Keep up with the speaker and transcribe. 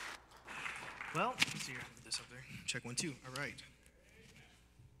Well, let's see here. Put this up there. Check 1, 2. All right.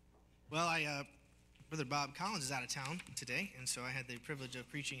 Well, Brother Bob Collins is out of town today, and so I had the privilege of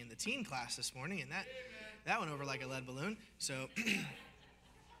preaching in the teen class this morning, and that went over like a lead balloon. So,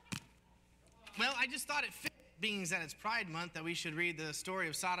 well, I just thought it fit, being that it's Pride Month, that we should read the story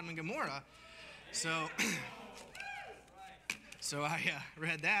of Sodom and Gomorrah. So, I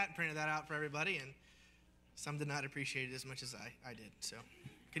read that, printed that out for everybody, and some did not appreciate it as much as I did. So,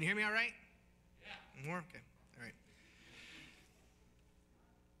 can you hear me all right? Yeah. More? Okay. All right.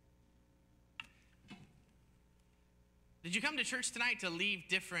 Did you come to church tonight to leave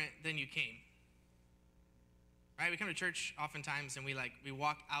different than you came? Right? We come to church oftentimes and we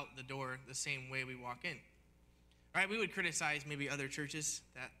walk out the door the same way we walk in. Right? We would criticize maybe other churches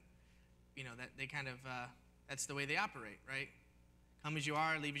that they kind of, that's the way they operate, right? Come as you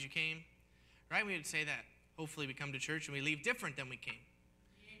are, leave as you came. Right? We would say that hopefully we come to church and we leave different than we came.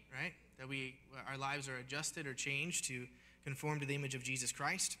 Right? That our lives are adjusted or changed to conform to the image of Jesus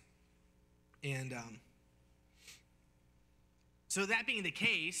Christ. And so that being the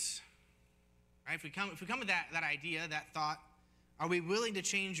case, right, if we come with that idea, that thought, are we willing to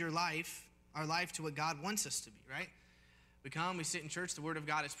change our life to what God wants us to be, right? We come, we sit in church, the Word of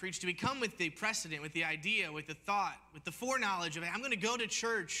God is preached. Do we come with the precedent, with the idea, with the thought, with the foreknowledge of, I'm going to go to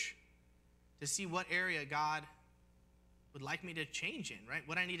church to see what area God would like me to change in, right?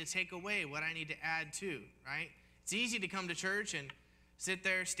 What I need to take away, what I need to add to, right? It's easy to come to church and sit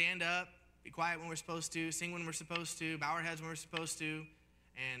there, stand up, be quiet when we're supposed to, sing when we're supposed to, bow our heads when we're supposed to,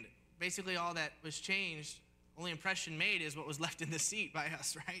 and basically all that was changed, only impression made is what was left in the seat by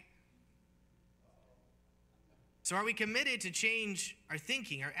us, right? So are we committed to change our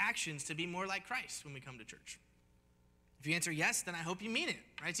thinking, our actions to be more like Christ when we come to church? If you answer yes, then I hope you mean it,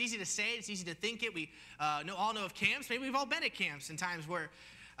 right? It's easy to say it, it's easy to think it. We all know of camps. Maybe we've all been at camps in times where,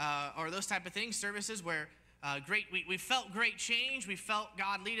 or those type of things, services where we felt great change. We felt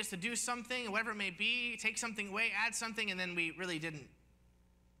God lead us to do something, whatever it may be, take something away, add something, and then we really didn't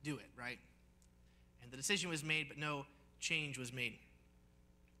do it, right? And the decision was made, but no change was made.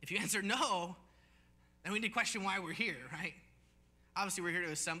 If you answer no, then we need to question why we're here, right? Obviously, we're here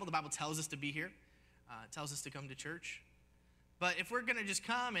to assemble. The Bible tells us to be here. It tells us to come to church. But if we're going to just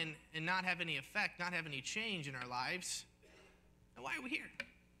come and not have any effect, not have any change in our lives, then why are we here?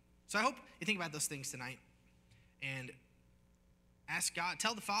 So I hope you think about those things tonight. And ask God,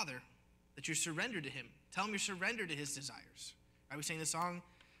 tell the Father that you're surrendered to Him. Tell Him you're surrendered to His desires. Right? We sing the song,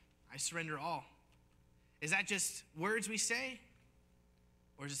 I surrender all. Is that just words we say?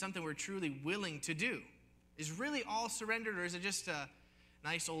 Or is it something we're truly willing to do? Is really all surrendered, or is it just a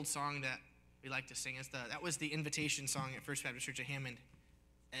nice old song that we like to sing? That was the invitation song at First Baptist Church of Hammond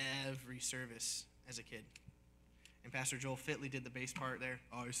every service as a kid. And Pastor Joel Fitley did the bass part there.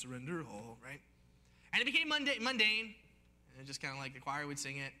 I surrender all, right? And it became mundane, and just kind of like the choir would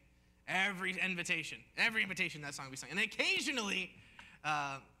sing it. Every invitation, that song we sang. And occasionally,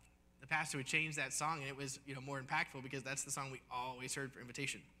 the pastor would change that song, and it was more impactful because that's the song we always heard for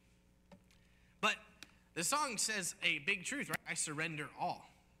invitation. But the song says a big truth, right? I surrender all.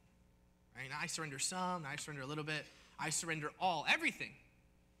 Right? Now, I surrender some, I surrender a little bit. I surrender all, everything.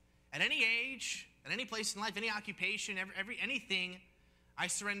 At any age, at any place in life, any occupation, anything, I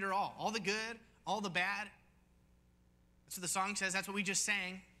surrender all. All the good, all the bad. That's what the song says. That's what we just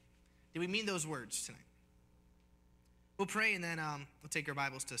sang. Did we mean those words tonight? We'll pray, and then we'll take our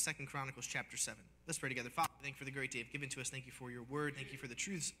Bibles to 2 Chronicles chapter 7. Let's pray together. Father, thank you for the great day you've given to us. Thank you for your word. Thank you for the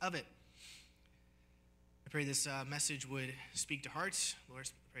truths of it. I pray this message would speak to hearts. Lord,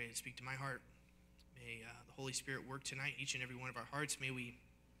 I pray it speak to my heart. May the Holy Spirit work tonight in each and every one of our hearts. May we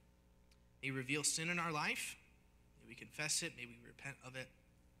reveal sin in our life. May we confess it. May we repent of it.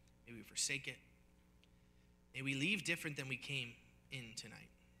 May we forsake it. May we leave different than we came in tonight.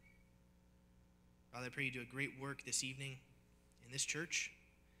 Father, I pray you do a great work this evening in this church.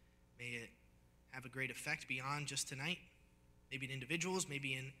 May it have a great effect beyond just tonight. Maybe in individuals,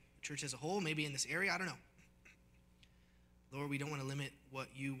 maybe in the church as a whole, maybe in this area. I don't know. Lord, we don't want to limit what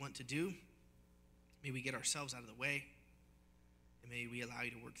you want to do. May we get ourselves out of the way. And may we allow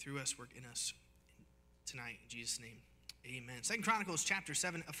you to work through us, work in us tonight. In Jesus' name, amen. 2 Chronicles chapter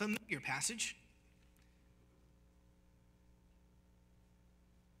 7, a familiar passage.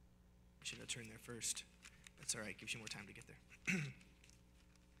 I should have turned there first. That's all right. Gives you more time to get there.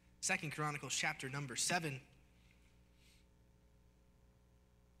 2 Chronicles chapter number 7.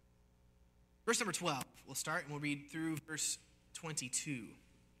 Verse number 12. We'll start and we'll read through verse 22.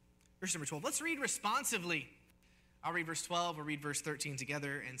 Verse number 12. Let's read responsively. I'll read verse 12. We'll read verse 13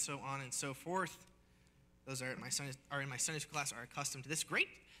 together, and so on and so forth. Those are in my Sunday school class are accustomed to this. Great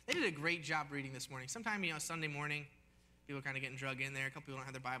They did a great job reading this morning. Sometime, Sunday morning, people are kind of getting drug in there. A couple people don't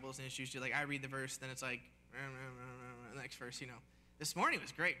have their Bibles, and it's usually like I read the verse, then it's like, the next verse, This morning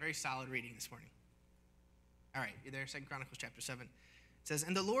was great. Very solid reading this morning. All right, you there? 2 Chronicles chapter 7. It says,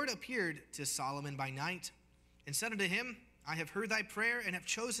 "And the Lord appeared to Solomon by night, and said unto him, I have heard thy prayer, and have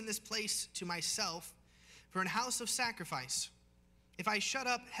chosen this place to myself for an house of sacrifice. If I shut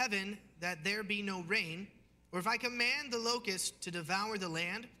up heaven that there be no rain, or if I command the locust to devour the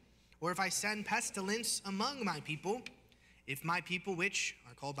land, or if I send pestilence among my people, if my people which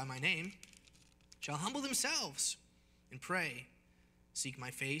are called by my name shall humble themselves and pray, seek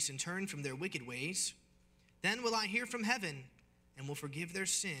my face, and turn from their wicked ways, then will I hear from heaven, and will forgive their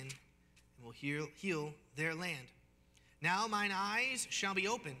sin, and will heal their land. Now mine eyes shall be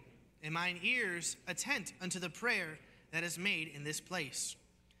open, and mine ears attent unto the prayer that is made in this place.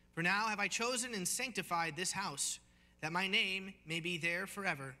 For now have I chosen and sanctified this house, that my name may be there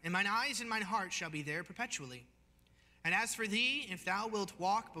forever, and mine eyes and mine heart shall be there perpetually. And as for thee, if thou wilt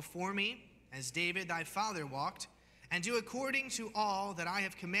walk before me, as David thy father walked, and do according to all that I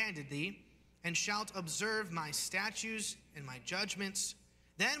have commanded thee, and shalt observe my statutes and my judgments,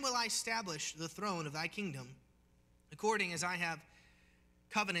 then will I establish the throne of thy kingdom, according as I have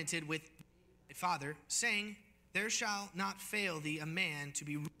covenanted with thy father, saying, there shall not fail thee a man to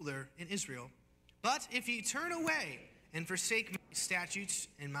be ruler in Israel. But if ye turn away and forsake my statutes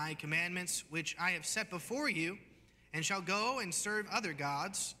and my commandments, which I have set before you, and shall go and serve other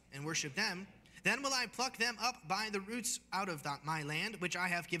gods and worship them, then will I pluck them up by the roots out of my land, which I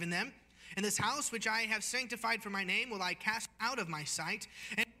have given them. And this house which I have sanctified for my name will I cast out of my sight,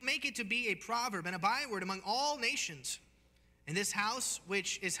 and make it to be a proverb and a byword among all nations. And this house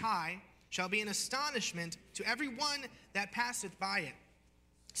which is high shall be an astonishment to every one that passeth by it,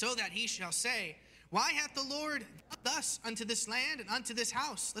 so that he shall say, why hath the Lord done thus unto this land and unto this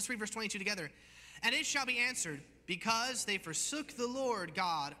house? Let's read verse 22 together. And it shall be answered, because they forsook the Lord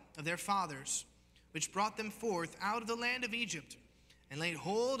God of their fathers, which brought them forth out of the land of Egypt, and laid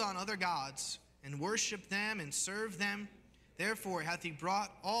hold on other gods, and worshipped them and served them. Therefore hath he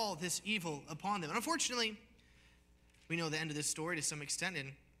brought all this evil upon them. And unfortunately, we know the end of this story to some extent,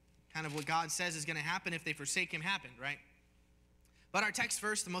 and kind of what God says is going to happen if they forsake him happened, right? But our text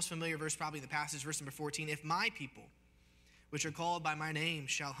verse, the most familiar verse probably in the passage, verse number 14, if my people, which are called by my name,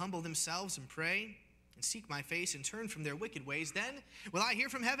 shall humble themselves and pray, and seek my face, and turn from their wicked ways, then will I hear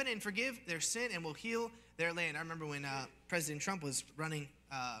from heaven and forgive their sin, and will heal their land. I remember when President Trump was running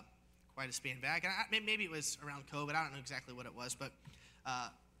quite a span back, and maybe it was around COVID, I don't know exactly what it was, but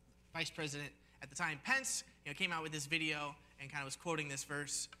Vice President at the time, Pence, came out with this video and kind of was quoting this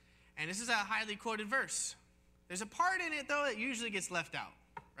verse. And this is a highly quoted verse. There's a part in it, though, that usually gets left out,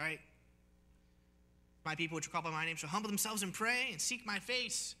 right? My people which are called by my name shall humble themselves and pray and seek my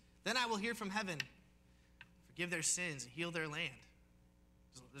face. Then I will hear from heaven, forgive their sins, and heal their land.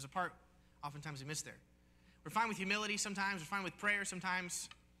 There's a part oftentimes we miss there. We're fine with humility sometimes. We're fine with prayer sometimes.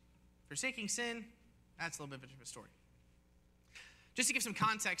 Forsaking sin, that's a little bit of a different story. Just to give some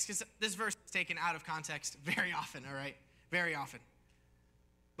context, because this verse is taken out of context very often, all right? Very often.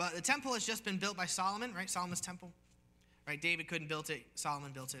 But the temple has just been built by Solomon, right? Solomon's temple. Right? David couldn't build it.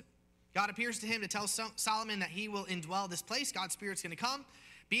 Solomon built it. God appears to him to tell Solomon that he will indwell this place. God's Spirit's going to come,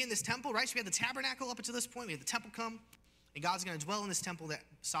 be in this temple, right? So we had the tabernacle up until this point. We had the temple come, and God's going to dwell in this temple that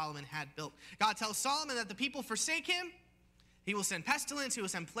Solomon had built. God tells Solomon that the people forsake him. He will send pestilence. He will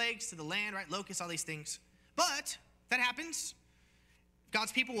send plagues to the land, right? Locusts, all these things. But if that happens,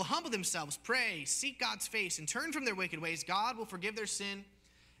 God's people will humble themselves, pray, seek God's face, and turn from their wicked ways. God will forgive their sin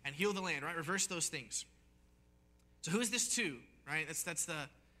and heal the land, right? Reverse those things. So who is this to, right?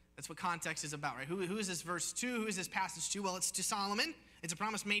 That's what context is about, right? Who is this verse to? Who is this passage to? Well, it's to Solomon. It's a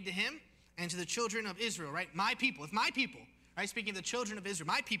promise made to him and to the children of Israel, right? My people, if my people, right? Speaking of the children of Israel,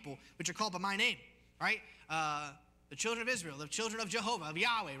 my people, which are called by my name, right? The children of Israel, the children of Jehovah, of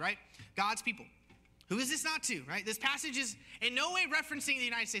Yahweh, right? God's people. Who is this not to, right? This passage is in no way referencing the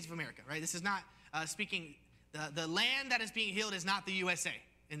United States of America, right? This is not speaking, the land that is being healed is not the USA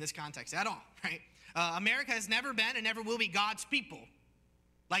in this context at all, right? America has never been and never will be God's people,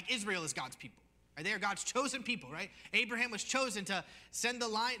 like Israel is God's people. Right? They are God's chosen people, right? Abraham was chosen to send the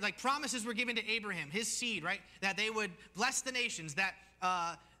line, like promises were given to Abraham, his seed, right? That they would bless the nations, that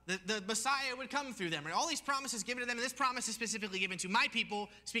the Messiah would come through them, right? All these promises given to them, and this promise is specifically given to my people,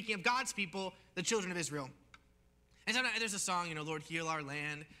 speaking of God's people, the children of Israel. And sometimes there's a song, Lord, heal our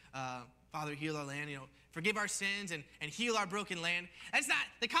land, Father, heal our land, forgive our sins and heal our broken land.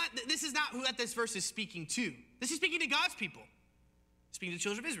 This is not who this verse is speaking to. This is speaking to God's people, speaking to the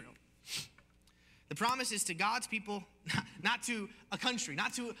children of Israel. The promise is to God's people, not to a country,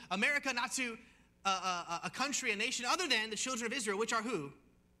 not to America, not to a country, a nation other than the children of Israel, which are who?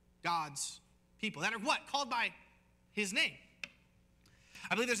 God's people. That are what? Called by his name.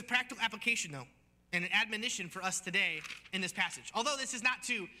 I believe there's a practical application, though, and an admonition for us today in this passage. Although this is not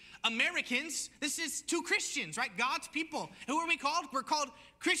to Americans, this is to Christians, right? God's people. Who are we called? We're called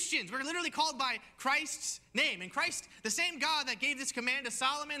Christians. We're literally called by Christ's name. And Christ, the same God that gave this command to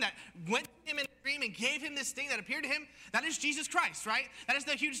Solomon, that went to him in a dream and gave him this thing that appeared to him, that is Jesus Christ, right? That is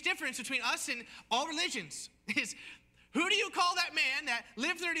the huge difference between us and all religions. Is who do you call that man that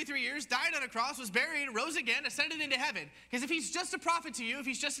lived 33 years, died on a cross, was buried, rose again, ascended into heaven? Because if he's just a prophet to you, if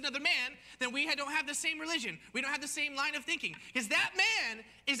he's just another man, then we don't have the same religion. We don't have the same line of thinking. Because that man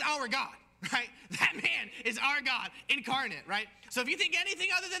is our God, right? That man is our God incarnate, right? So if you think anything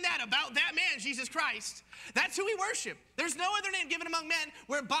other than that about that man, Jesus Christ, that's who we worship. There's no other name given among men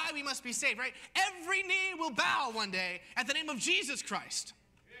whereby we must be saved, right? Every knee will bow one day at the name of Jesus Christ.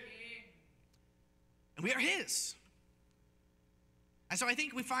 And we are his. And so I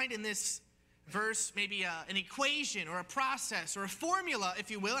think we find in this verse maybe an equation or a process or a formula, if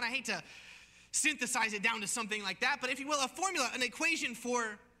you will, and I hate to synthesize it down to something like that, but if you will, a formula, an equation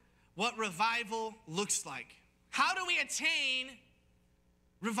for what revival looks like. How do we attain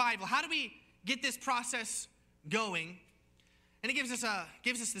revival? How do we get this process going? And it gives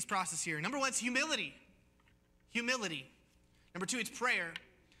us this process here. Number one, it's humility. Humility. Number two, it's prayer.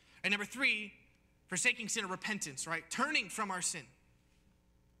 And number three, forsaking sin or repentance, right? Turning from our sin.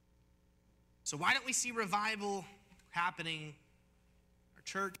 So why don't we see revival happening in our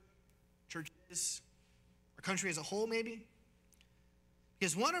churches, our country as a whole maybe?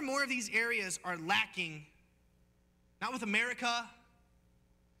 Because one or more of these areas are lacking, not with America,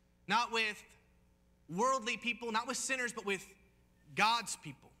 not with worldly people, not with sinners, but with God's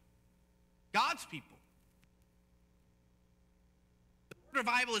people. God's people. The word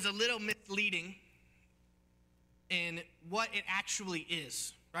revival is a little misleading in what it actually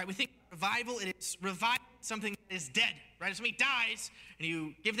is. Right? We think revival, it is revive something that is dead, right? If somebody dies and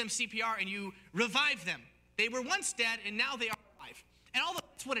you give them CPR and you revive them. They were once dead and now they are alive. And although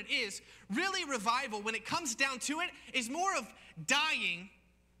that's what it is, really revival, when it comes down to it, is more of dying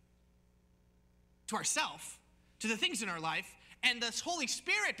to ourselves, to the things in our life, and the Holy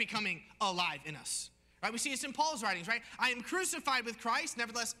Spirit becoming alive in us. Right? We see this in Paul's writings, right? I am crucified with Christ,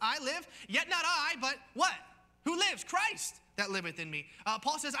 nevertheless I live, yet not I, but what? Who lives? Christ that liveth in me.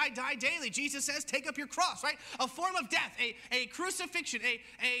 Paul says, I die daily. Jesus says, take up your cross, right? A form of death, a crucifixion,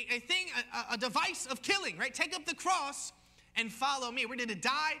 a thing, a device of killing, right? Take up the cross and follow me. We're going to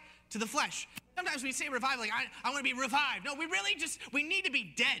die to the flesh. Sometimes we say revival, like, I want to be revived. No, we need to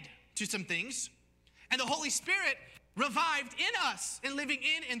be dead to some things. And the Holy Spirit revived in us and living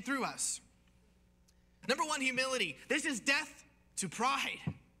in and through us. Number one, humility. This is death to pride.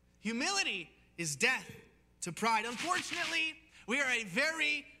 Humility is death to pride. Unfortunately, we are a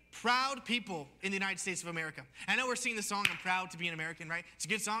very proud people in the United States of America. I know we're singing the song, I'm proud to be an American, right? It's a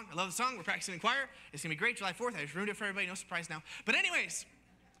good song. I love the song. We're practicing in choir. It's going to be great July 4th. I just ruined it for everybody. No surprise now. But anyways,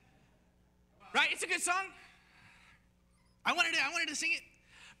 right? It's a good song. I wanted to sing it.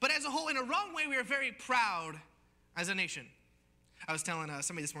 But as a whole, in a wrong way, we are very proud as a nation. I was telling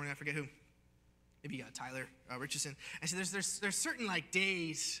somebody this morning, I forget who, maybe Tyler Richardson. I said there's certain like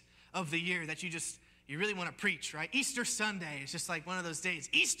days of the year that you really want to preach, right? Easter Sunday is just like one of those days.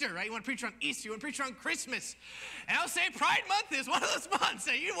 Easter, right? You want to preach on Easter. You want to preach on Christmas. And I'll say Pride Month is one of those months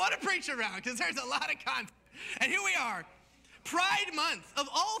that you want to preach around because there's a lot of content. And here we are. Pride Month, of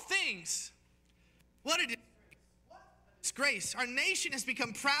all things. What a disgrace. Our nation has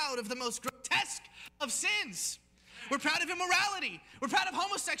become proud of the most grotesque of sins. We're proud of immorality. We're proud of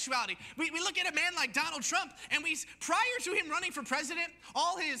homosexuality. We look at a man like Donald Trump, and prior to him running for president,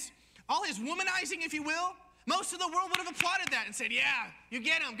 all his womanizing, if you will, most of the world would have applauded that and said, yeah, you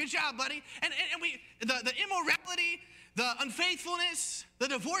get him. Good job, buddy. And the immorality, the unfaithfulness, the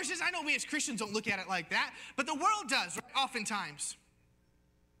divorces, I know we as Christians don't look at it like that, but the world does, right, oftentimes.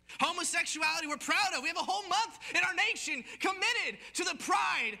 Homosexuality, we're proud of. We have a whole month in our nation committed to the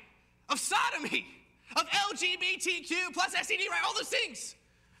pride of sodomy, of LGBTQ plus STD, right, all those things.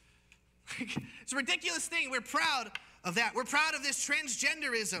 It's a ridiculous thing. We're proud of that. We're proud of this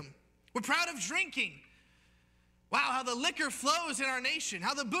transgenderism. We're proud of drinking. Wow, how the liquor flows in our nation,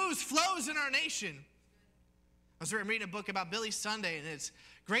 how the booze flows in our nation. I'm reading a book about Billy Sunday and his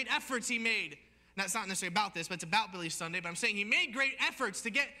great efforts he made. Now, it's not necessarily about this, but it's about Billy Sunday. But I'm saying he made great efforts to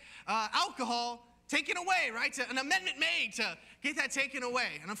get alcohol taken away, right? An amendment made to get that taken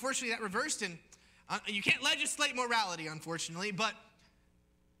away. And unfortunately, that reversed. And you can't legislate morality, unfortunately. But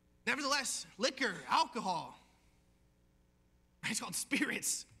Nevertheless, liquor, alcohol, it's called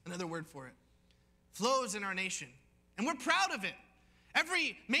spirits, another word for it, flows in our nation. And we're proud of it.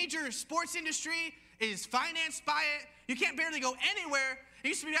 Every major sports industry is financed by it. You can't barely go anywhere. It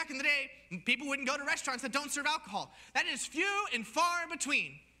used to be back in the day, people wouldn't go to restaurants that don't serve alcohol. That is few and far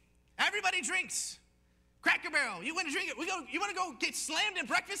between. Everybody drinks. Cracker Barrel, you want to drink it? You want to go get slammed at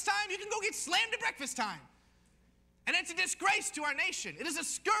breakfast time? You can go get slammed at breakfast time. And it's a disgrace to our nation. It is a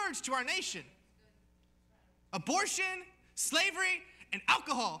scourge to our nation. Abortion, slavery, and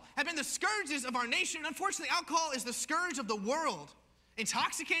alcohol have been the scourges of our nation. Unfortunately, alcohol is the scourge of the world,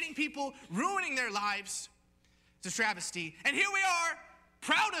 intoxicating people, ruining their lives. It's a travesty. And here we are,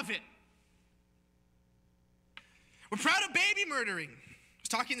 proud of it. We're proud of baby murdering. I was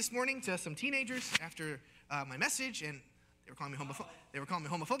talking this morning to some teenagers after my message, and they were calling me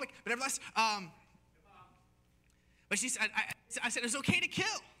homophobic. But nevertheless, but she said, I said, it's okay to kill.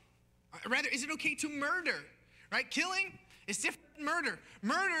 Rather, is it okay to murder? Right? Killing is different than murder.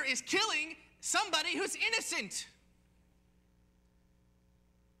 Murder is killing somebody who's innocent.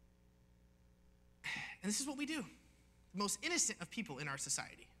 And this is what we do. The most innocent of people in our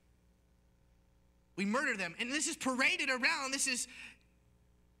society. We murder them. And this is paraded around. This is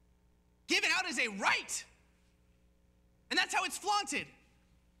given out as a right. And that's how it's flaunted.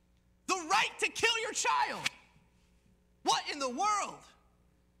 The right to kill your child. What in the world?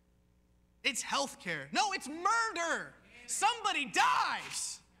 It's health care. No, it's murder. Somebody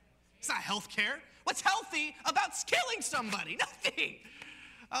dies. It's not health care. What's healthy about killing somebody? Nothing.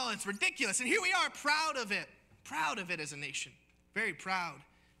 Oh, it's ridiculous. And here we are, proud of it. Proud of it as a nation. Very proud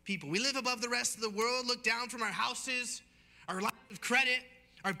people. We live above the rest of the world, look down from our houses, our line of credit,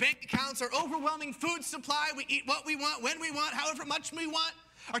 our bank accounts, our overwhelming food supply. We eat what we want, when we want, however much we want.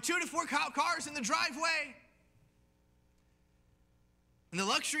 Our 2 to 4 cars in the driveway. And the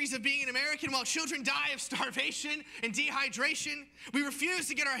luxuries of being an American while children die of starvation and dehydration. We refuse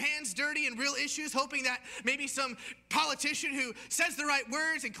to get our hands dirty in real issues, hoping that maybe some politician who says the right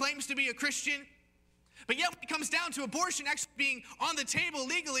words and claims to be a Christian. But yet when it comes down to abortion actually being on the table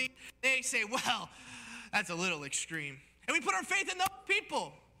legally, they say, well, that's a little extreme. And we put our faith in those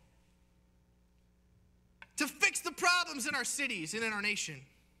people to fix the problems in our cities and in our nation.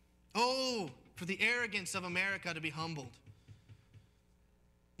 Oh, for the arrogance of America to be humbled.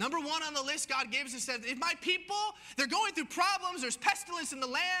 Number one on the list God gives us, says, if my people, they're going through problems, there's pestilence in the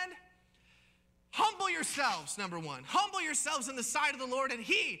land, humble yourselves, number one. Humble yourselves in the sight of the Lord, and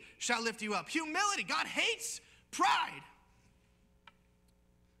he shall lift you up. Humility. God hates pride.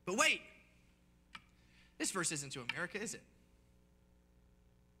 But wait, this verse isn't to America, is it?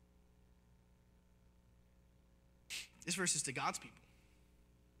 This verse is to God's people.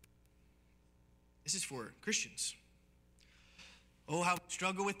 This is for Christians. Oh, how we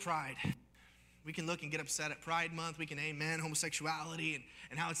struggle with pride. We can look and get upset at Pride Month. We can amen homosexuality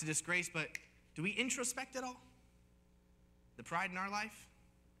and how it's a disgrace. But do we introspect at all? The pride in our life?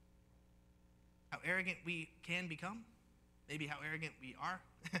 How arrogant we can become? Maybe how arrogant we are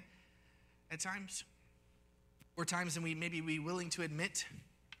at times? Or times when we maybe be willing to admit.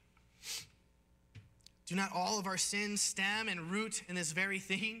 Do not all of our sins stem and root in this very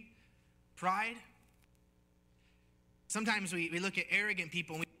thing? Pride? Sometimes we look at arrogant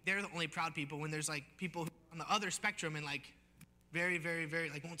people, and they're the only proud people, when there's like people on the other spectrum and like very, very, very,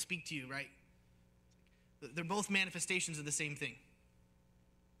 like won't speak to you, right? They're both manifestations of the same thing.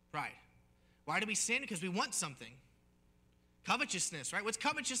 Pride. Why do we sin? Because we want something. Covetousness, right? What's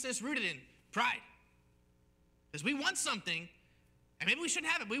covetousness rooted in? Pride. Because we want something, and maybe we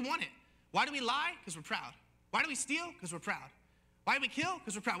shouldn't have it, but we want it. Why do we lie? Because we're proud. Why do we steal? Because we're proud. Why do we kill?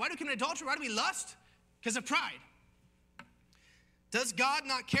 Because we're proud. Why do we commit adultery? Why do we lust? Because of pride. Does God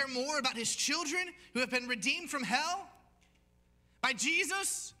not care more about his children who have been redeemed from hell by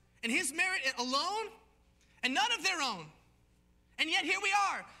Jesus and his merit alone and none of their own? And yet here we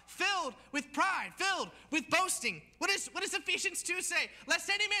are, filled with pride, filled with boasting. What does Ephesians 2 say? Lest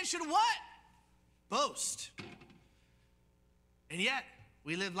any man should what? Boast. And yet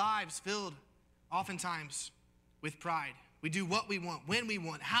we live lives filled oftentimes with pride. We do what we want, when we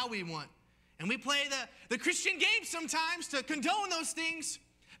want, how we want. And we play the Christian game sometimes to condone those things.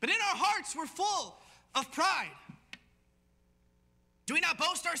 But in our hearts, we're full of pride. Do we not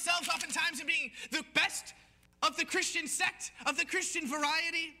boast ourselves oftentimes in being the best of the Christian sect, of the Christian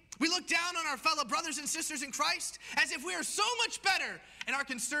variety? We look down on our fellow brothers and sisters in Christ as if we are so much better in our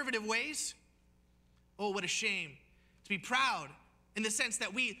conservative ways. Oh, what a shame to be proud in the sense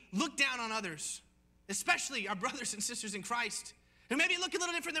that we look down on others, especially our brothers and sisters in Christ, who maybe look a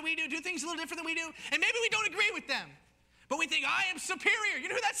little different than we do things a little different than we do, and maybe we don't agree with them. But we think, I am superior. You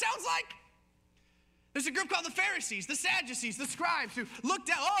know who that sounds like? There's a group called the Pharisees, the Sadducees, the scribes who look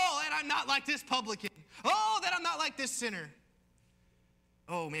down, oh, and I'm not like this publican. Oh, that I'm not like this sinner.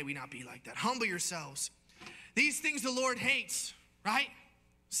 Oh, may we not be like that. Humble yourselves. These things the Lord hates, right?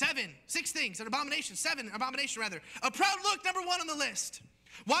 6 things, an abomination, 7 abomination rather. A proud look, number 1 on the list.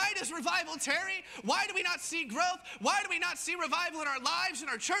 Why does revival tarry? Why do we not see growth? Why do we not see revival in our lives, in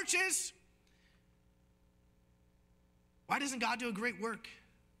our churches? Why doesn't God do a great work?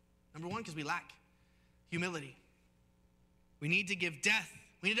 Number 1, because we lack humility. We need to give death.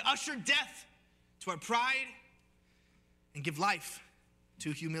 We need to usher death to our pride and give life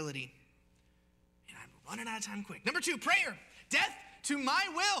to humility. And I'm running out of time quick. Number 2, prayer. Death to my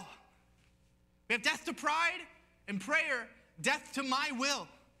will. We have death to pride and prayer, death to my will.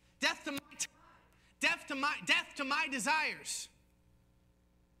 Death to my time. Death to my desires.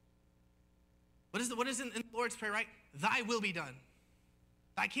 What is in the Lord's Prayer, right? Thy will be done.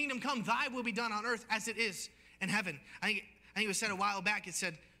 Thy kingdom come, thy will be done on earth as it is in heaven. I think it was said a while back, it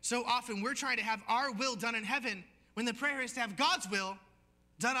said, so often we're trying to have our will done in heaven when the prayer is to have God's will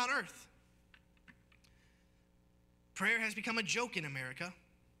done on earth. Prayer has become a joke in America.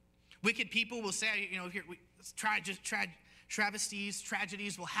 Wicked people will say, travesties,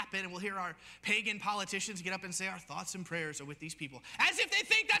 tragedies will happen, and we'll hear our pagan politicians get up and say our thoughts and prayers are with these people, as if they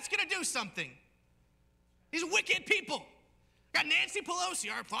think that's going to do something. These wicked people. Got Nancy Pelosi,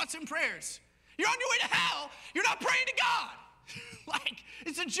 our thoughts and prayers. You're on your way to hell. You're not praying to God.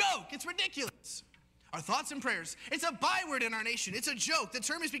 It's a joke. It's ridiculous. Our thoughts and prayers. It's a byword in our nation. It's a joke. The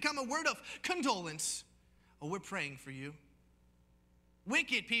term has become a word of condolence. Oh, we're praying for you.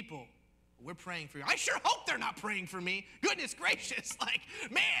 Wicked people. We're praying for you. I sure hope they're not praying for me. Goodness gracious.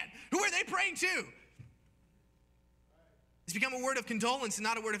 Man, who are they praying to? It's become a word of condolence and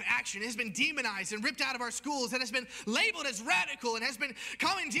not a word of action. It has been demonized and ripped out of our schools. It has been labeled as radical and has been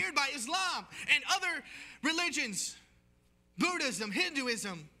commandeered by Islam and other religions. Buddhism,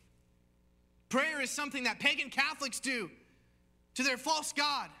 Hinduism. Prayer is something that pagan Catholics do to their false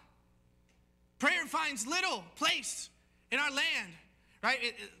god. Prayer finds little place in our land, right?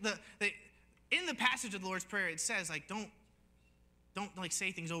 In the passage of the Lord's Prayer, it says, don't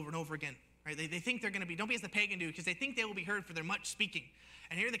say things over and over again. Right? They think they're going to be, don't be as the pagan do, because they think they will be heard for their much speaking.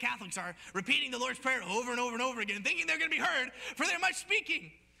 And here the Catholics are repeating the Lord's Prayer over and over and over again, thinking they're going to be heard for their much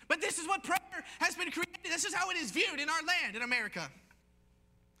speaking. But this is what prayer has been created. This is how it is viewed in our land, in America.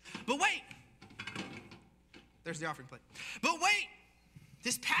 But wait. There's the offering plate. But wait.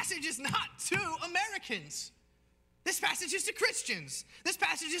 This passage is not to Americans. This passage is to Christians. This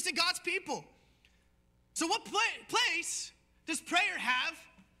passage is to God's people. So what place does prayer have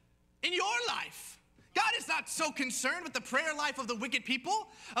in your life? God is not so concerned with the prayer life of the wicked people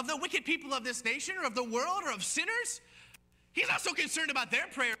of this nation or of the world or of sinners. He's not so concerned about their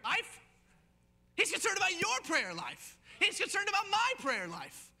prayer life. He's concerned about your prayer life. He's concerned about my prayer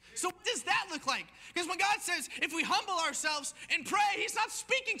life. So what does that look like? Because when God says, if we humble ourselves and pray, he's not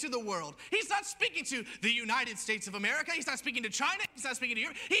speaking to the world. He's not speaking to the United States of America. He's not speaking to China. He's not speaking to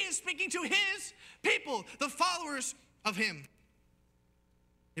Europe. He is speaking to his people, the followers of him.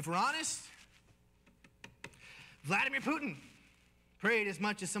 If we're honest, Vladimir Putin prayed as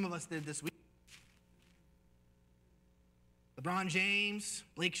much as some of us did this week. LeBron James,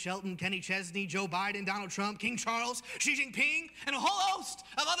 Blake Shelton, Kenny Chesney, Joe Biden, Donald Trump, King Charles, Xi Jinping, and a whole host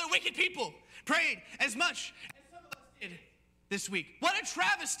of other wicked people prayed as much as some of us did this week. What a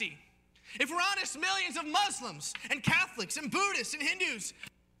travesty. If we're honest, millions of Muslims and Catholics and Buddhists and Hindus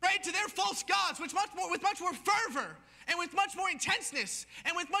prayed to their false gods with much more fervor and with much more intenseness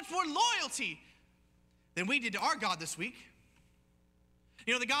and with much more loyalty than we did to our God this week.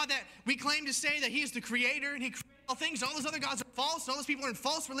 You know, the God that we claim to say that he is the creator and he created all things, and all those other gods are false, and all those people are in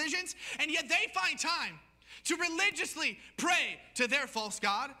false religions, and yet they find time to religiously pray to their false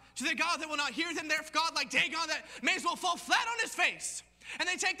God, to their God that will not hear them, their God like Dagon that may as well fall flat on his face. And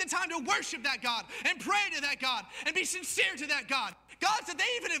they take the time to worship that God and pray to that God and be sincere to that God. Gods that they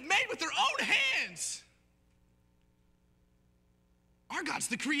even have made with their own hands. Our God's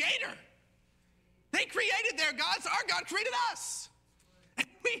the creator. They created their gods. Our God created us. And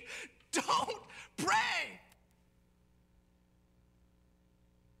we don't pray.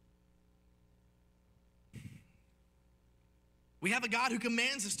 We have a God who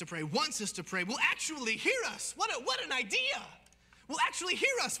commands us to pray, wants us to pray, will actually hear us. What an idea. Will actually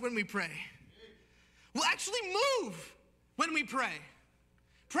hear us when we pray. Will actually move when we pray.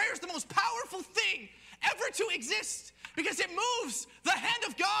 Prayer is the most powerful thing ever to exist because it moves the hand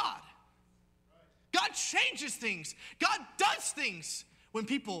of God. God changes things. God does things when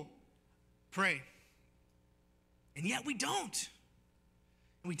people pray. And yet we don't.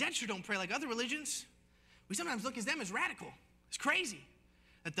 And we dead sure don't pray like other religions. We sometimes look at them as radical. It's crazy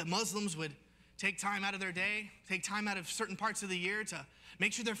that the Muslims would take time out of their day, take time out of certain parts of the year to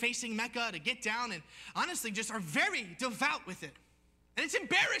make sure they're facing Mecca, to get down, and honestly just are very devout with it. And it's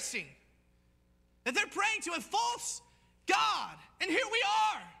embarrassing that they're praying to a false God. And here we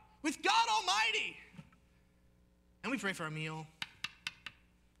are with God Almighty. And we pray for our meal.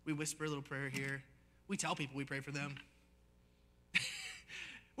 We whisper a little prayer here. We tell people we pray for them.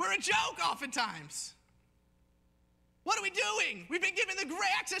 We're a joke oftentimes. What are we doing? We've been given the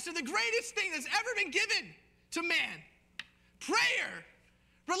great access to the greatest thing that's ever been given to man. Prayer,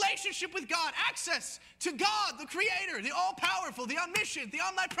 relationship with God, access to God, the Creator, the all-powerful, the omniscient, the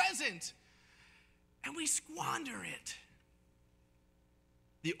omnipresent. And we squander it.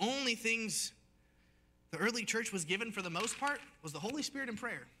 The only things the early church was given for the most part was the Holy Spirit and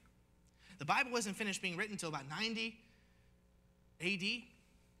prayer. The Bible wasn't finished being written until about 90 AD.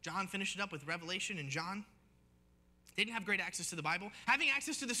 John finished it up with Revelation and John. They didn't have great access to the Bible. Having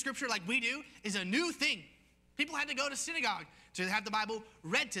access to the scripture like we do is a new thing. People had to go to synagogue to have the Bible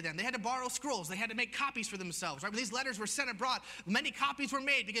read to them. They had to borrow scrolls. They had to make copies for themselves. Right? When these letters were sent abroad, many copies were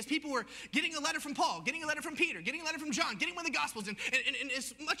made because people were getting a letter from Paul, getting a letter from Peter, getting a letter from John, getting one of the Gospels, and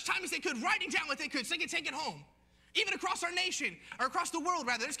as much time as they could, writing down what they could so they could take it home. Even across our nation, or across the world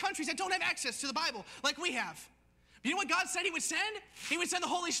rather, there's countries that don't have access to the Bible like we have. But you know what God said he would send? He would send the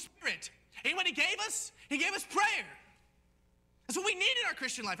Holy Spirit. And what he gave us? He gave us prayer. That's what we need in our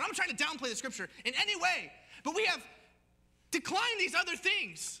Christian life. And I'm not trying to downplay the scripture in any way, but we have declined these other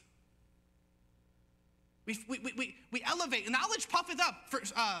things. We elevate. Knowledge puffeth up,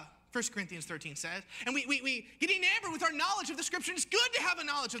 1 Corinthians 13 says. And we get enamored with our knowledge of the scripture. It's good to have a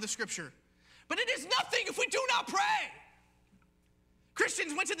knowledge of the scripture. But it is nothing if we do not pray.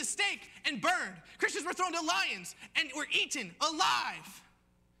 Christians went to the stake and burned. Christians were thrown to lions and were eaten alive.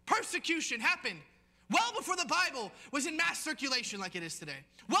 Persecution happened well before the Bible was in mass circulation like it is today.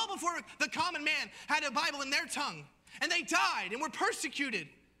 Well before the common man had a Bible in their tongue. And they died and were persecuted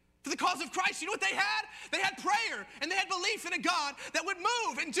for the cause of Christ. You know what they had? They had prayer and they had belief in a God that would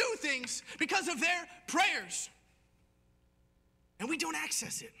move and do things because of their prayers. And we don't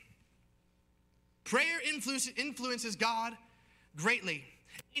access it. Prayer influences God greatly.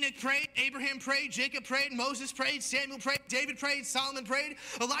 Enoch prayed, Abraham prayed, Jacob prayed, Moses prayed, Samuel prayed, David prayed, Solomon prayed,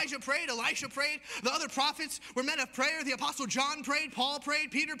 Elijah prayed, Elisha prayed. The other prophets were men of prayer. The apostle John prayed, Paul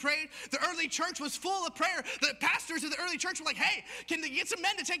prayed, Peter prayed. The early church was full of prayer. The pastors of the early church were like, hey, can they get some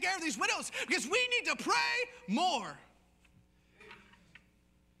men to take care of these widows? Because we need to pray more.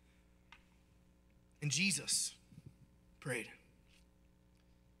 And Jesus prayed.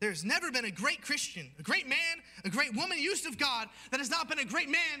 There's never been a great Christian, a great man, a great woman used of God that has not been a great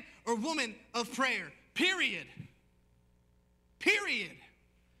man or woman of prayer. Period. Period.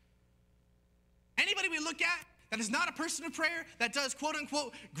 Anybody we look at that is not a person of prayer, that does quote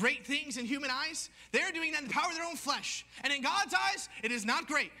unquote great things in human eyes, they're doing that in the power of their own flesh. And in God's eyes, it is not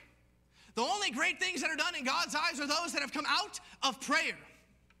great. The only great things that are done in God's eyes are those that have come out of prayer.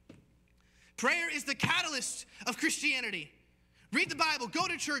 Prayer is the catalyst of Christianity. Read the Bible, go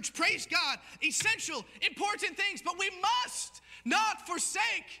to church, praise God, essential, important things, but we must not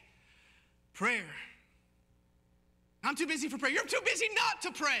forsake prayer. I'm too busy for prayer. You're too busy not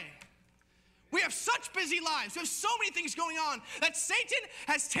to pray. We have such busy lives. We have so many things going on that Satan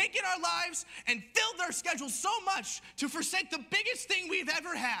has taken our lives and filled our schedule so much to forsake the biggest thing we've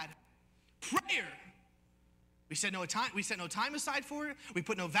ever had, prayer. We set no time aside for it. We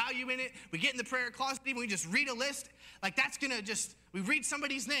put no value in it. We get in the prayer closet, even we just read a list. Like that's gonna we read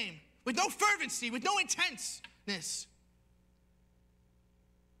somebody's name with no fervency, with no intenseness.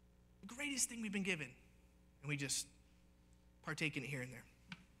 The greatest thing we've been given. And we just partake in it here and there.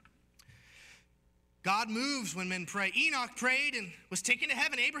 God moves when men pray. Enoch prayed and was taken to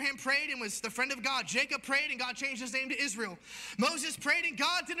heaven. Abraham prayed and was the friend of God. Jacob prayed and God changed his name to Israel. Moses prayed and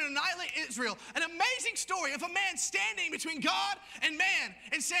God didn't annihilate Israel. An amazing story of a man standing between God and man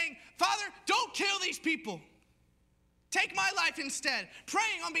and saying, Father, don't kill these people. Take my life instead.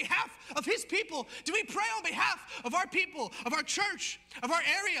 Praying on behalf of his people. Do we pray on behalf of our people, of our church, of our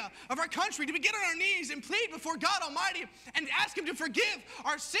area, of our country? Do we get on our knees and plead before God Almighty and ask him to forgive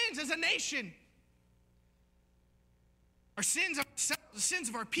our sins as a nation? Our sins of ourselves, the sins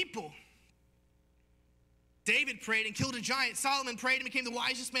of our people. David prayed and killed a giant. Solomon prayed and became the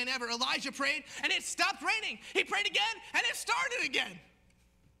wisest man ever. Elijah prayed and it stopped raining. He prayed again and it started again.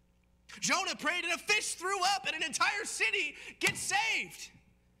 Jonah prayed and a fish threw up and an entire city gets saved.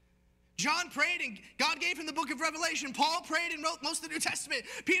 John prayed and God gave him the book of Revelation. Paul prayed and wrote most of the New Testament.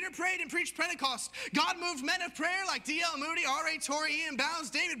 Peter prayed and preached Pentecost. God moved men of prayer like D.L. Moody, R.A. Torrey, Ian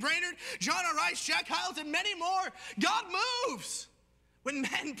Bounds, David Brainerd, John R. Rice, Jack Hyles, and many more. God moves when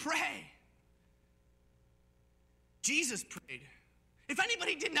men pray. Jesus prayed. If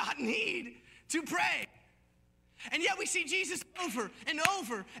anybody did not need to pray. And yet we see Jesus over and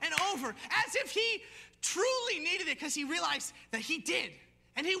over and over as if he truly needed it because he realized that he did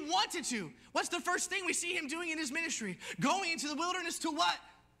and he wanted to. What's the first thing we see him doing in his ministry? Going into the wilderness to what?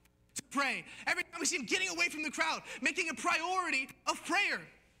 To pray. Every time we see him getting away from the crowd, making a priority of prayer.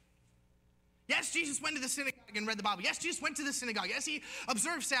 Yes, Jesus went to the synagogue and read the Bible. Yes, Jesus went to the synagogue. Yes, he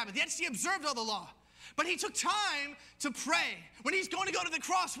observed Sabbath. Yes, he observed all the law. But he took time to pray. When he's going to go to the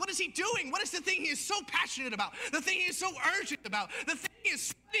cross, what is he doing? What is the thing he is so passionate about? The thing he is so urgent about? The thing he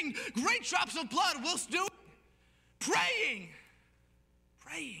is sweating great drops of blood whilst doing? Praying.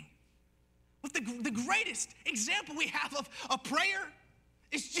 Praying. What the greatest example we have of prayer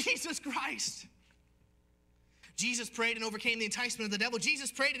is Jesus Christ. Jesus prayed and overcame the enticement of the devil.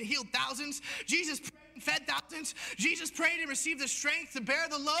 Jesus prayed and healed thousands. Jesus prayed and fed thousands. Jesus prayed and received the strength to bear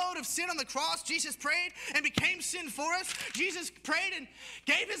the load of sin on the cross. Jesus prayed and became sin for us. Jesus prayed and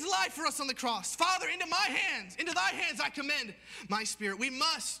gave his life for us on the cross. Father, into thy hands I commend my spirit. We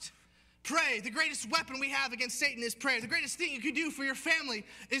must pray. The greatest weapon we have against Satan is prayer. The greatest thing you can do for your family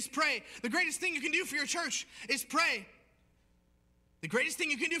is pray. The greatest thing you can do for your church is pray. The greatest thing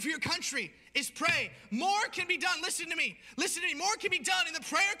you can do for your country is pray. More can be done. Listen to me. Listen to me. More can be done in the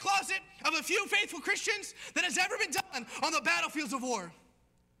prayer closet of a few faithful Christians than has ever been done on the battlefields of war.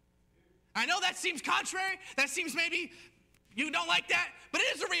 I know that seems contrary. That seems maybe you don't like that, but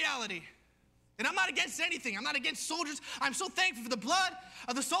it is a reality. And I'm not against anything. I'm not against soldiers. I'm so thankful for the blood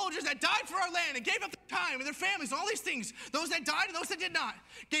of the soldiers that died for our land and gave up their time and their families and all these things. Those that died and those that did not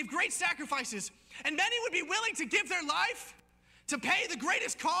gave great sacrifices. And many would be willing to give their life to pay the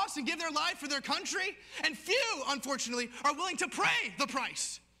greatest cost and give their life for their country. And few, unfortunately, are willing to pay the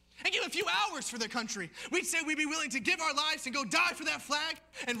price and give a few hours for their country. We'd say we'd be willing to give our lives and go die for that flag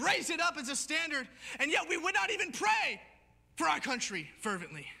and raise it up as a standard. And yet we would not even pray for our country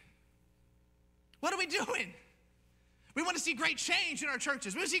fervently. What are we doing? We want to see great change in our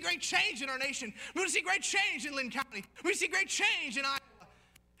churches. We want to see great change in our nation. We want to see great change in Lynn County. We want to see great change in Iowa.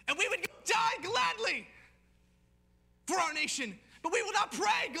 And we would die gladly for our nation, but we will not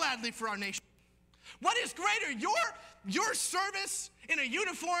pray gladly for our nation. What is greater, your service in a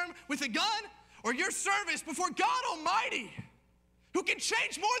uniform with a gun, or your service before God Almighty, who can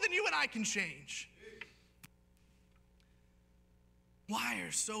change more than you and I can change? Why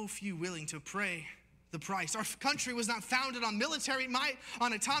are so few willing to pay the price? Our country was not founded on military might,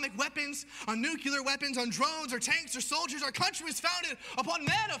 on atomic weapons, on nuclear weapons, on drones or tanks or soldiers. Our country was founded upon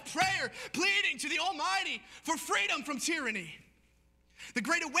men of prayer, pleading to the Almighty for freedom from tyranny. The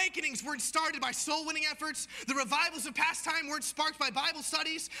Great Awakenings weren't started by soul-winning efforts. The revivals of past time weren't sparked by Bible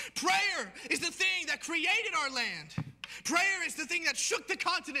studies. Prayer is the thing that created our land. Prayer is the thing that shook the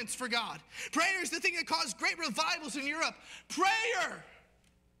continents for God. Prayer is the thing that caused great revivals in Europe. Prayer.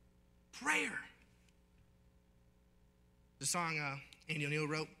 Prayer. The song Andy O'Neill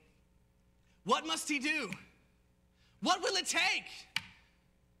wrote. What must he do? What will it take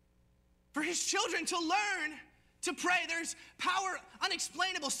for his children to learn to pray? There's power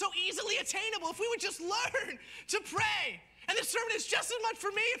unexplainable, so easily attainable if we would just learn to pray. And this sermon is just as much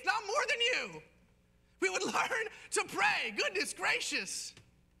for me, if not more than you. We would learn to pray. Goodness gracious.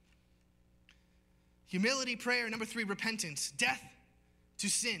 Humility, prayer. Number 3, repentance. Death to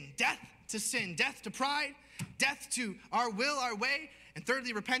sin. Death to sin. Death to pride. Death to our will, our way. And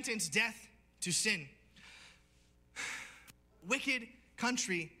thirdly, repentance, death to sin. Wicked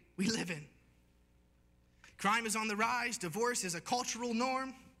country we live in. Crime is on the rise. Divorce is a cultural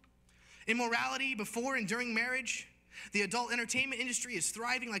norm. Immorality before and during marriage. The adult entertainment industry is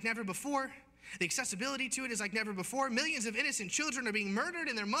thriving like never before. The accessibility to it is like never before. Millions of innocent children are being murdered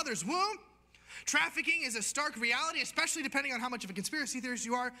in their mother's womb. Trafficking is a stark reality, especially depending on how much of a conspiracy theorist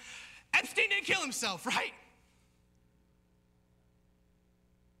you are. Epstein didn't kill himself, right?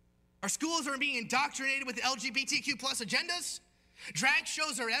 Our schools are being indoctrinated with LGBTQ plus agendas. Drag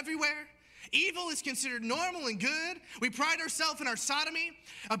shows are everywhere. Evil is considered normal and good. We pride ourselves in our sodomy.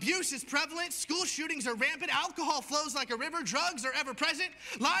 Abuse is prevalent. School shootings are rampant. Alcohol flows like a river. Drugs are ever present.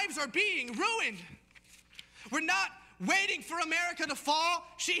 Lives are being ruined. We're not waiting for America to fall.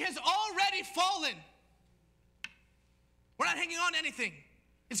 She has already fallen. We're not hanging on to anything.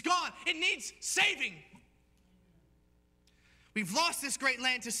 It's gone. It needs saving. We've lost this great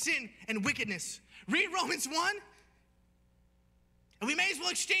land to sin and wickedness. Read Romans 1. And we may as well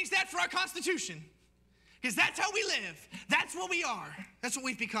exchange that for our Constitution, because that's how we live. That's what we are. That's what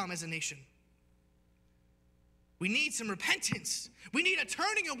we've become as a nation. We need some repentance. We need a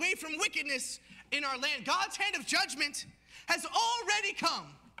turning away from wickedness in our land. God's hand of judgment has already come.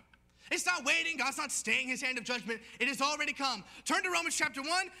 It's not waiting. God's not staying his hand of judgment. It has already come. Turn to Romans chapter 1,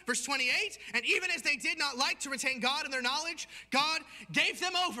 verse 28. And even as they did not like to retain God in their knowledge, God gave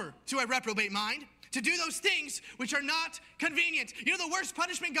them over to a reprobate mind to do those things which are not convenient. You know, the worst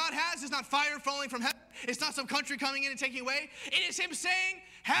punishment God has is not fire falling from heaven. It's not some country coming in and taking away. It is him saying,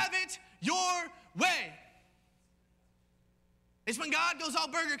 have it your way. It's when God goes all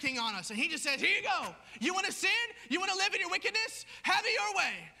Burger King on us and he just says, here you go. You want to sin? You want to live in your wickedness? Have it your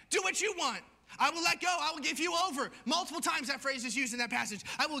way. Do what you want. I will let go. I will give you over. Multiple times that phrase is used in that passage.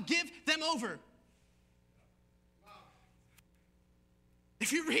 I will give them over.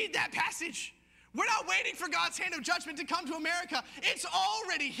 If you read that passage, we're not waiting for God's hand of judgment to come to America. It's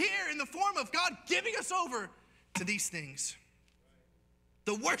already here in the form of God giving us over to these things.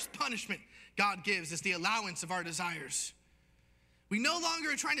 The worst punishment God gives is the allowance of our desires. We no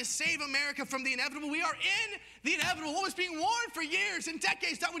longer are trying to save America from the inevitable. We are in the inevitable. What was being warned for years and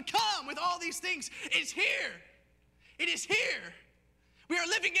decades that would come with all these things is here. It is here. We are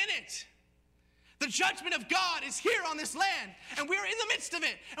living in it. The judgment of God is here on this land, and we're in the midst of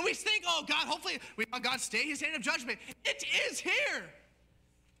it. And we think, oh, God, hopefully, we want God to stay his hand of judgment. It is here.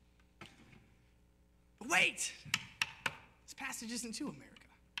 But wait, this passage isn't to America.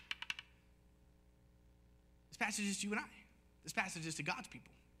 This passage is to you and I. This passage is to God's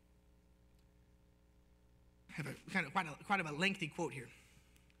people. I have quite a lengthy quote here.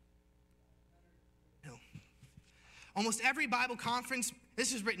 No. Almost every Bible conference,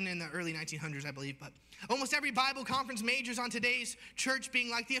 this is written in the early 1900s, I believe, but almost every Bible conference majors on today's church being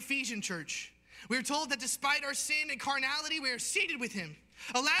like the Ephesian church. We are told that despite our sin and carnality, we are seated with him.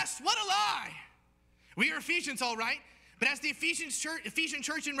 Alas, what a lie! We are Ephesians, all right. But as the Ephesian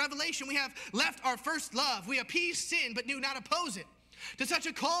church in Revelation, we have left our first love. We appease sin, but do not oppose it. To such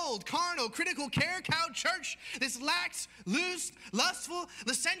a cold, carnal, critical, care-cowed church, this lax, loose, lustful,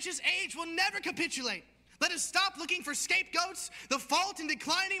 licentious age will never capitulate. Let us stop looking for scapegoats. The fault in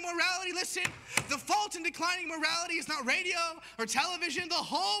declining morality, listen, the fault in declining morality is not radio or television. The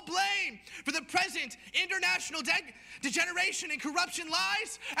whole blame for the present international degeneration and corruption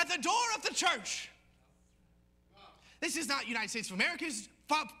lies at the door of the church. This is not United States of America's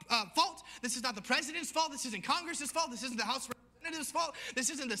fault. This is not the president's fault. This isn't Congress's fault. This isn't the House of Representatives' fault.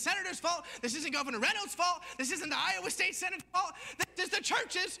 This isn't the senator's fault. This isn't Governor Reynolds' fault. This isn't the Iowa State Senate's fault. This is the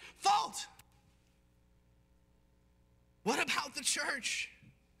church's fault. What about the church?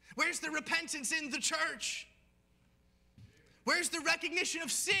 Where's the repentance in the church? Where's the recognition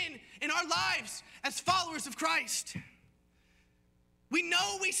of sin in our lives as followers of Christ? We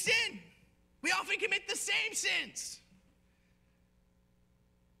know we sin. We often commit the same sins.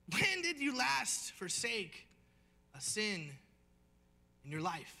 When did you last forsake a sin in your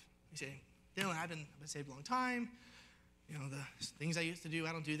life? You say, Dillon, I've been saved a long time. You know, the things I used to do,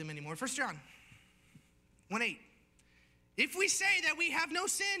 I don't do them anymore. 1 John 1:8. If we say that we have no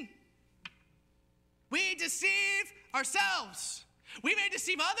sin, we deceive ourselves. We may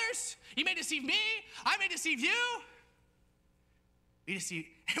deceive others. You may deceive me. I may deceive you.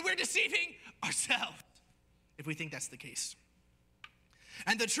 We're deceiving ourselves if we think that's the case.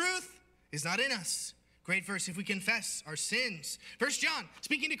 And the truth is not in us. Great verse, if we confess our sins. 1 John,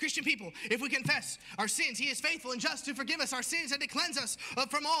 speaking to Christian people, if we confess our sins, he is faithful and just to forgive us our sins and to cleanse us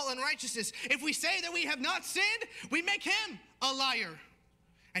from all unrighteousness. If we say that we have not sinned, we make him a liar.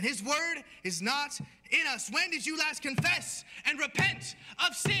 And his word is not in us. When did you last confess and repent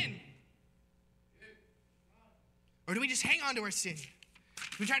of sin? Or do we just hang on to our sin?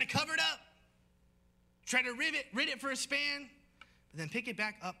 We try to cover it up, try to rid it for a span, but then pick it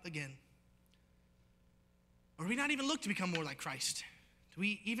back up again. Or do we not even look to become more like Christ? Do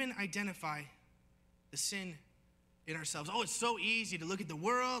we even identify the sin in ourselves? Oh, it's so easy to look at the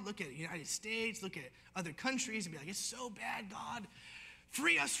world, look at the United States, look at other countries and be like, it's so bad, God.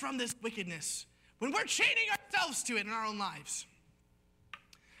 Free us from this wickedness. When we're chaining ourselves to it in our own lives.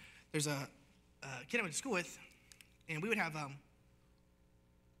 There's a kid I went to school with, and we would have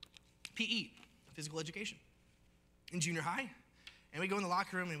PE, physical education, in junior high. And we'd go in the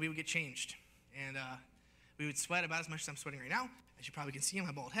locker room and we would get changed. And we would sweat about as much as I'm sweating right now. As you probably can see on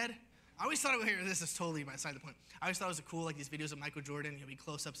my bald head. I always thought this is totally beside the point. I always thought it was cool, like these videos of Michael Jordan, be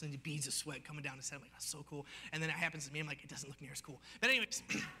close-ups and the beads of sweat coming down his head. I'm like, that's so cool. And then it happens to me, I'm like, it doesn't look near as cool. But anyways.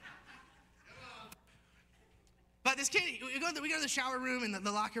 But this kid, we go to the shower room and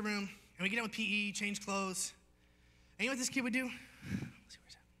the locker room, and we get in with PE, change clothes. And you know what this kid would do?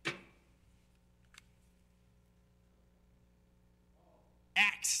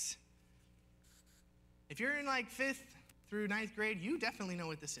 If you're in like 5th through 9th grade, you definitely know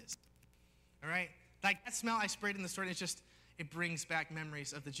what this is. All right? Like that smell I sprayed in the store, it brings back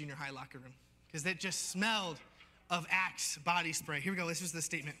memories of the junior high locker room. Because it just smelled of Axe body spray. Here we go. This was the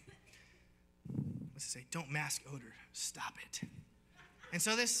statement. What's it say? Don't mask odor. Stop it. And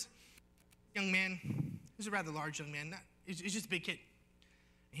so this young man, he was a rather large young man. He's just a big kid.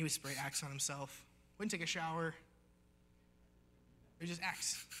 And he would spray Axe on himself. Wouldn't take a shower. It was just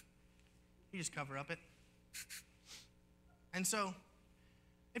Axe. You just cover up it. And so,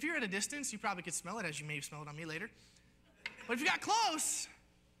 if you're at a distance, you probably could smell it, as you may smell it on me later. But if you got close,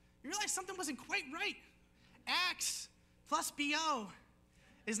 you realize something wasn't quite right. Axe plus BO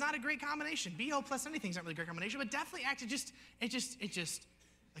is not a great combination. BO plus anything is not really a great combination, but definitely Axe, it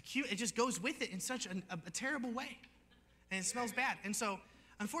just goes with it in such a terrible way. And it smells bad. And so,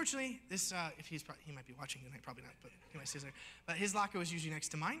 unfortunately, this, he might be watching tonight, probably not, but he might stay there. But his locker was usually next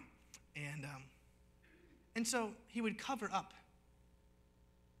to mine. And so he would cover up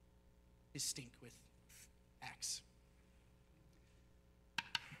his stink with Axe.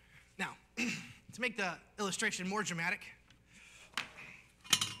 Now, to make the illustration more dramatic,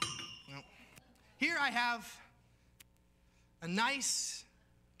 well, here I have a nice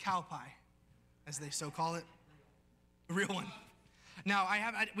cow pie, as they so call it, a real one. Now,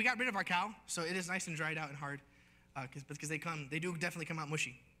 we got rid of our cow, so it is nice and dried out and hard, because they do definitely come out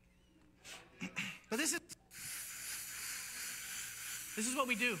mushy. But this is what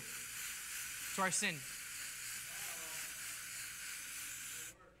we do to our sin.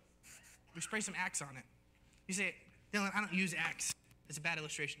 We spray some Axe on it. You say, Dillon, I don't use Axe. It's a bad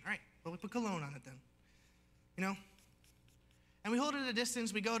illustration. All right, well, we put cologne on it then. You know? And we hold it at a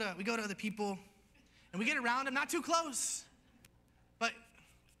distance. We go to other people, and we get around them, not too close. But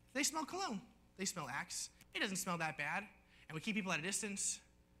they smell cologne. They smell Axe. It doesn't smell that bad. And we keep people at a distance.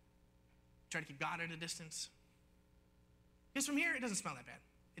 Try to keep God at a distance. Because from here, it doesn't smell that bad.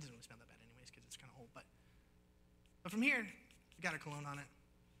 It doesn't really smell that bad anyways, because it's kind of old. But from here, we got our cologne on it.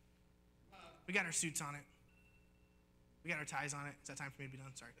 We got our suits on it. We got our ties on it. Is that time for me to be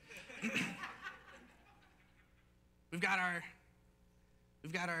done? Sorry. We've got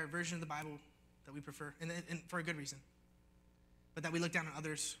our version of the Bible that we prefer, and for a good reason. But that we look down on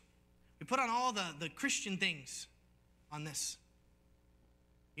others. We put on all the Christian things on this.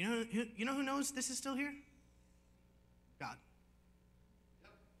 You know who knows this is still here? God.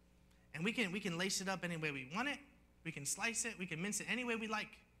 Yep. And we can lace it up any way we want it. We can slice it. We can mince it any way we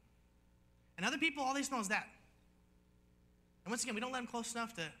like. And other people, all they smell is that. And once again, we don't let them close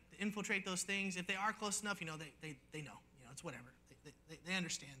enough to infiltrate those things. If they are close enough, they know. It's whatever. They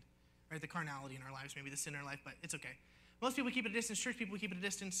understand, right? The carnality in our lives, maybe the sin in our life, but it's okay. Most people keep it at a distance. Church people keep it at a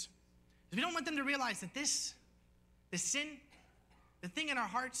distance. Because we don't want them to realize that this sin, the thing in our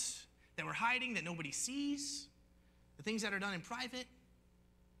hearts that we're hiding, that nobody sees, the things that are done in private,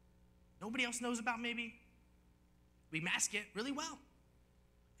 nobody else knows about maybe, we mask it really well.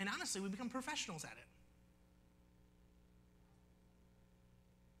 And honestly, we become professionals at it.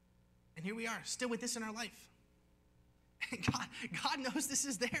 And here we are, still with this in our life. And God knows this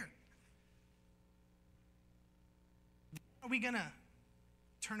is there. When are we going to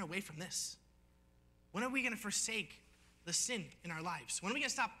turn away from this? When are we going to forsake the sin in our lives? When are we going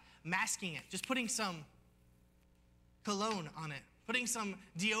to stop masking it, just putting some cologne on it, putting some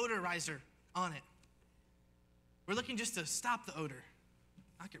deodorizer on it? We're looking just to stop the odor,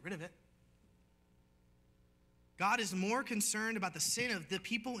 not get rid of it. God is more concerned about the sin of the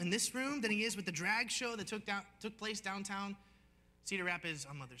people in this room than he is with the drag show that took place downtown Cedar Rapids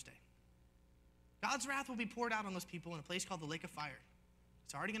on Mother's Day. God's wrath will be poured out on those people in a place called the Lake of Fire.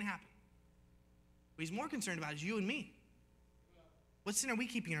 It's already going to happen. What he's more concerned about is you and me. What sin are we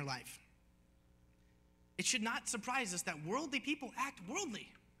keeping in our life? It should not surprise us that worldly people act worldly,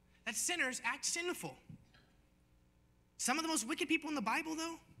 that sinners act sinful. Some of the most wicked people in the Bible,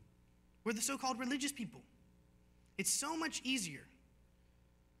 though, were the so-called religious people. It's so much easier.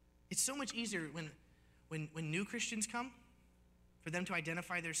 It's so much easier when new Christians come for them to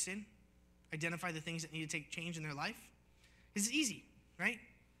identify their sin, identify the things that need to take change in their life. It's easy, right?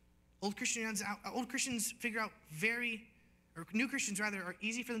 New Christians are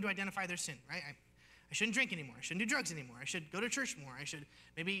easy for them to identify their sin, right? I shouldn't drink anymore. I shouldn't do drugs anymore. I should go to church more. I should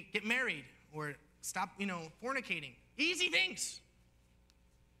maybe get married or stop, fornicating. Easy things.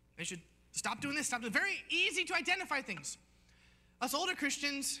 I should stop doing this, stop doing. Very easy to identify things. Us older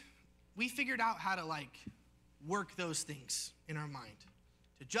Christians, we figured out how to work those things in our mind,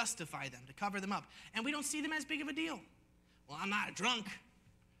 to justify them, to cover them up. And we don't see them as big of a deal. Well, I'm not a drunk.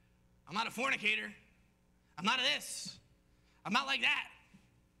 I'm not a fornicator. I'm not a this. I'm not like that.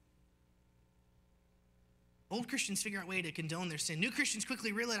 Old Christians figure out a way to condone their sin. New Christians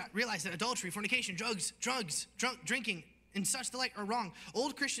quickly realize that adultery, fornication, drinking, and such the like are wrong.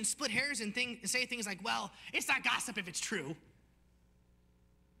 Old Christians split hairs and say things like, well, it's not gossip if it's true.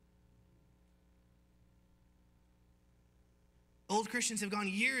 Old Christians have gone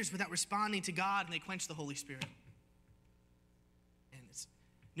years without responding to God, and they quench the Holy Spirit. And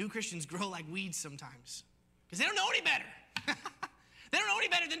new Christians grow like weeds sometimes because they don't know any better. They don't know any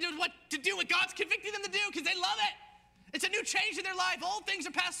better than what God's convicting them to do because they love it. It's a new change in their life. Old things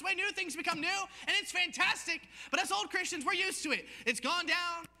are passed away, new things become new, and it's fantastic. But us old Christians, we're used to it. It's gone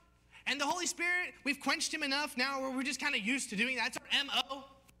down, and the Holy Spirit, we've quenched him enough now where we're just kind of used to doing that. It's our M.O.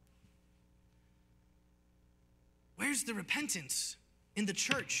 Where's the repentance in the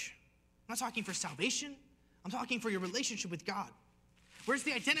church? I'm not talking for salvation. I'm talking for your relationship with God. Where's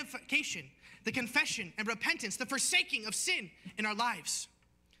the identification, the confession and repentance, the forsaking of sin in our lives?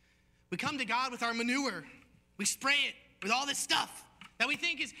 We come to God with our manure. We spray it with all this stuff that we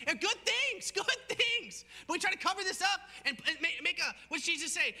think is good things. But we try to cover this up and make what's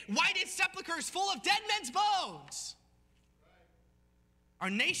Jesus say? Whited sepulchres full of dead men's bones. Our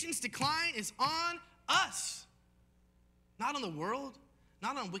nation's decline is on us, not on the world,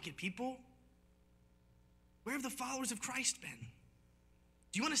 not on wicked people. Where have the followers of Christ been?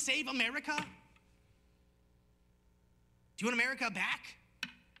 Do you want to save America? Do you want America back?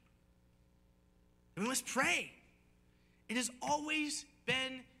 We must pray. It has always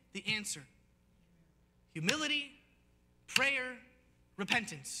been the answer. Humility, prayer,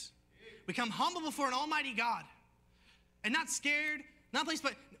 repentance. We come humble before an almighty God. And not scared, not placed,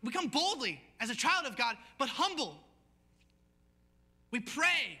 but we come boldly as a child of God, but humble. We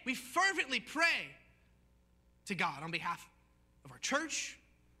pray, we fervently pray to God on behalf of our church,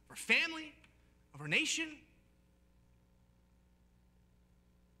 of our family, of our nation.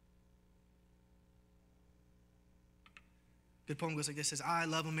 Good poem goes like this, says, I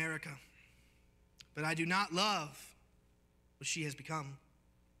love America, but I do not love what she has become.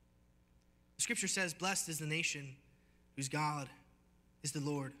 The scripture says, blessed is the nation whose God is the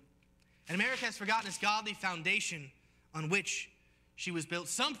Lord. And America has forgotten its godly foundation on which she was built.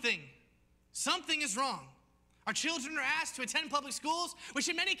 Something is wrong. Our children are asked to attend public schools, which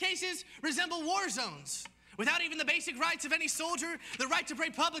in many cases resemble war zones, without even the basic rights of any soldier, the right to pray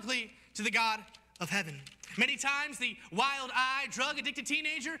publicly to the God of heaven. Many times, the wild-eyed, drug-addicted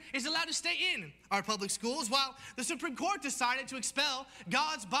teenager is allowed to stay in our public schools, while the Supreme Court decided to expel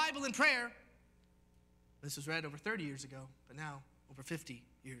God's Bible and prayer. This was read over 30 years ago, but now over 50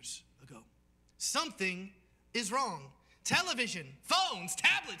 years ago. Something is wrong. Television, phones,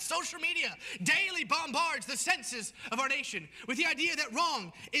 tablets, social media daily bombards the senses of our nation with the idea that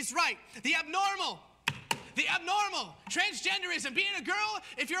wrong is right. The abnormal, transgenderism, being a girl,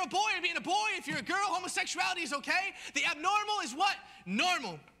 if you're a boy, or being a boy, if you're a girl, homosexuality is okay. The abnormal is what?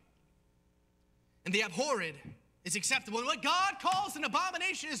 Normal. And the abhorred is acceptable. And what God calls an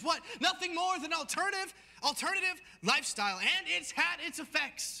abomination is what? Nothing more than alternative lifestyle. And it's had its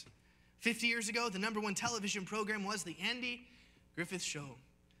effects. 50 years ago, the #1 television program was The Andy Griffith Show.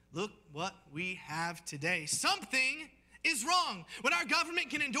 Look what we have today. Something is wrong. When our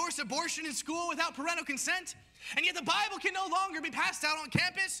government can endorse abortion in school without parental consent, and yet the Bible can no longer be passed out on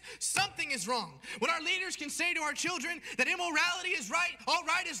campus, something is wrong. When our leaders can say to our children that immorality is right, all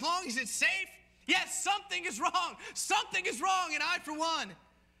right as long as it's safe, yes, something is wrong. Something is wrong, and I, for one,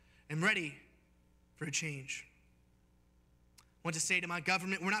 am ready for a change. I want to say to my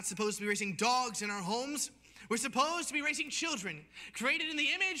government, we're not supposed to be raising dogs in our homes. We're supposed to be raising children created in the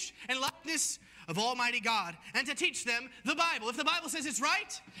image and likeness of Almighty God, and to teach them the Bible. If the Bible says it's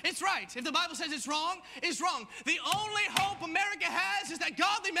right, it's right. If the Bible says it's wrong, it's wrong. The only hope America has is that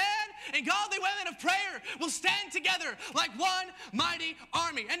godly men and godly women of prayer will stand together like one mighty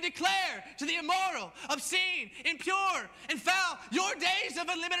army and declare to the immoral, obscene, impure, and foul, your days of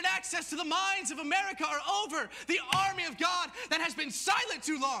unlimited access to the minds of America are over. The army of God that has been silent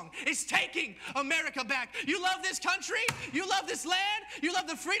too long is taking America back. You love this country, you love this land, you love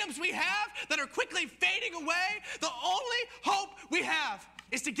the freedoms we have that are quickly fading away. The only hope we have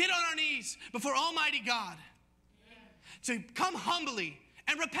is to get on our knees before Almighty God, to come humbly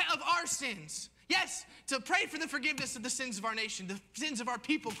and repent of our sins. Yes, to pray for the forgiveness of the sins of our nation, the sins of our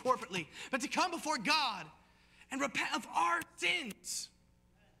people corporately, but to come before God and repent of our sins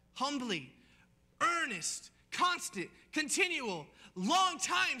humbly, earnest, constant, continual, long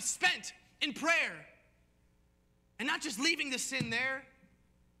time spent in prayer, and not just leaving the sin there,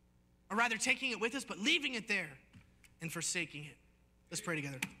 or rather taking it with us, but leaving it there and forsaking it. Let's pray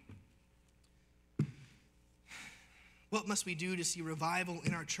together. What must we do to see revival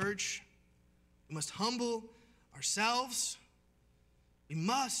in our church? We must humble ourselves. We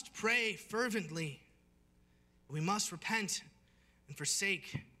must pray fervently. We must repent and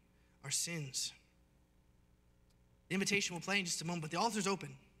forsake our sins. The invitation will play in just a moment, but the altar's open.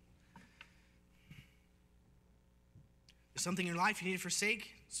 There's something in your life you need to forsake,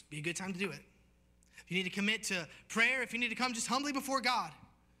 it's be a good time to do it. If you need to commit to prayer, if you need to come just humbly before God,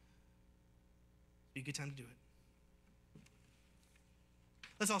 it'd be a good time to do it.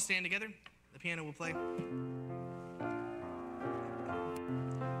 Let's all stand together. The piano will play.